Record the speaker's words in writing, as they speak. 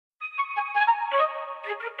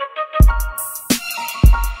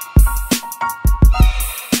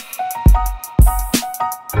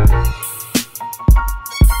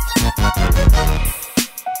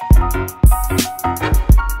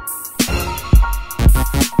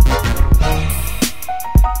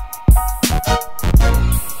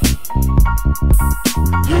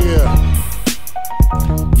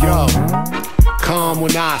Calm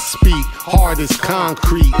when I speak, hard as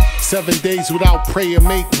concrete. 7 days without prayer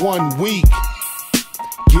make 1 week.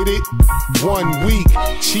 Get it? 1 week.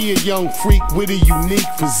 She a young freak with a unique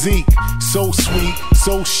physique. So sweet,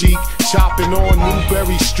 so chic. Shopping on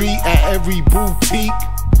Newberry Street at every boutique.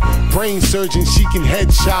 Brain surgeon, she can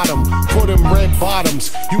headshot him for them red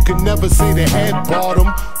bottoms. You can never say the head bottom.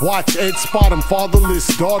 Watch Ed spot him, fatherless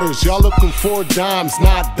daughters. Y'all looking for dimes,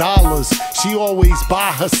 not dollars. She always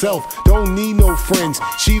by herself, don't need no friends.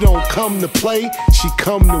 She don't come to play, she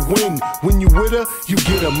come to win. When you with her, you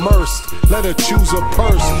get immersed. Let her choose her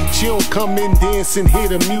purse. She don't come in dancing, hear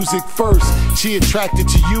the music first. She attracted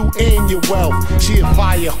to you and your wealth. She a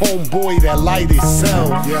fire homeboy that light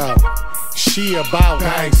itself. Yeah. She about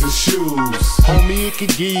bags and shoes. Homie, it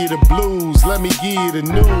could give you the blues. Let me give you the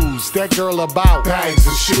news. That girl about bags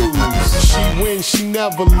and shoes. She wins, she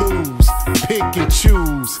never lose. Pick and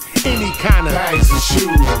choose any kind of bags and shoes.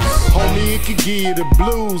 Homie, it could give you the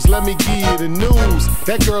blues. Let me give you the news.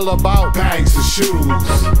 That girl about bags and shoes.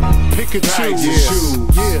 Pick and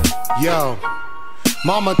choose. Yeah, yo.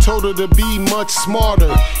 Mama told her to be much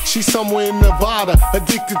smarter. She's somewhere in Nevada,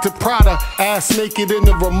 addicted to Prada. Ass naked in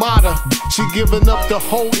the Ramada. She giving up the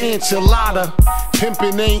whole enchilada.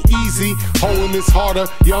 Pimping ain't easy, hoeing is harder.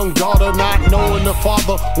 Young daughter not knowing the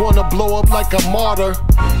father, wanna blow up like a martyr.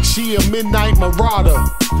 She a midnight marauder.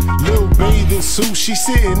 Lil bathing suit, she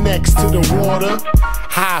sitting next to the water.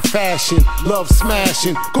 High fashion, love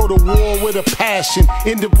smashing. Go to war with a passion,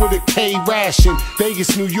 end up with a K ration.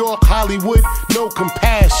 Vegas, New York, Hollywood, no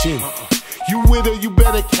compassion. You with her, you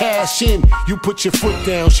better cash in. You put your foot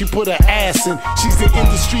down, she put her ass in. She's the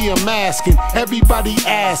industry unmasking, everybody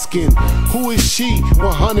asking, who is she?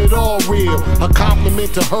 100 all real. A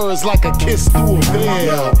compliment to her is like a kiss through a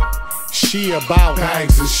veil. She about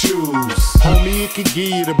bags and shoes. Homie, it could give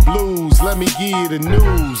you the blues. Let me give you the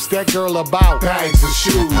news. That girl about bags and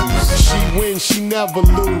shoes. She wins, she never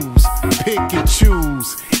lose. Pick and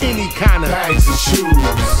choose any kind of bags and shoes.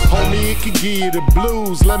 Homie, it could give you the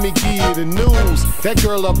blues. Let me give you the news. That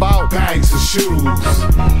girl about bags and shoes.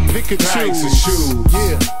 Pick and choose. Bags and shoes.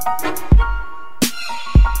 Yeah.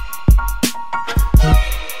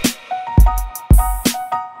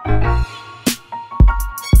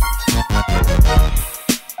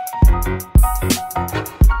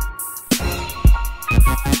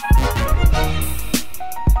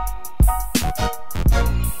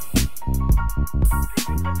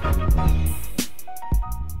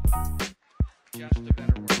 Just a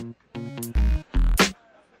better word.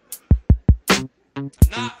 I'm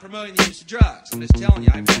not promoting the use of drugs. I'm just telling you,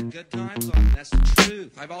 I've had good times on them. That's the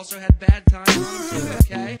truth. I've also had bad times on them too,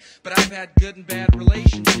 okay? But I've had good and bad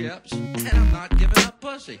relationships, and I'm not giving up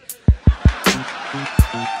pussy.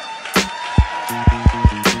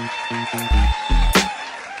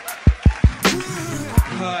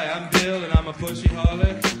 Hi, I'm Bill, and I'm a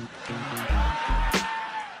pussyholic.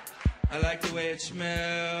 I like the way it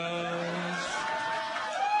smells.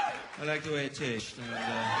 I like the way it tastes. And,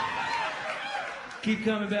 keep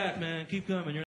coming back, man. Keep coming.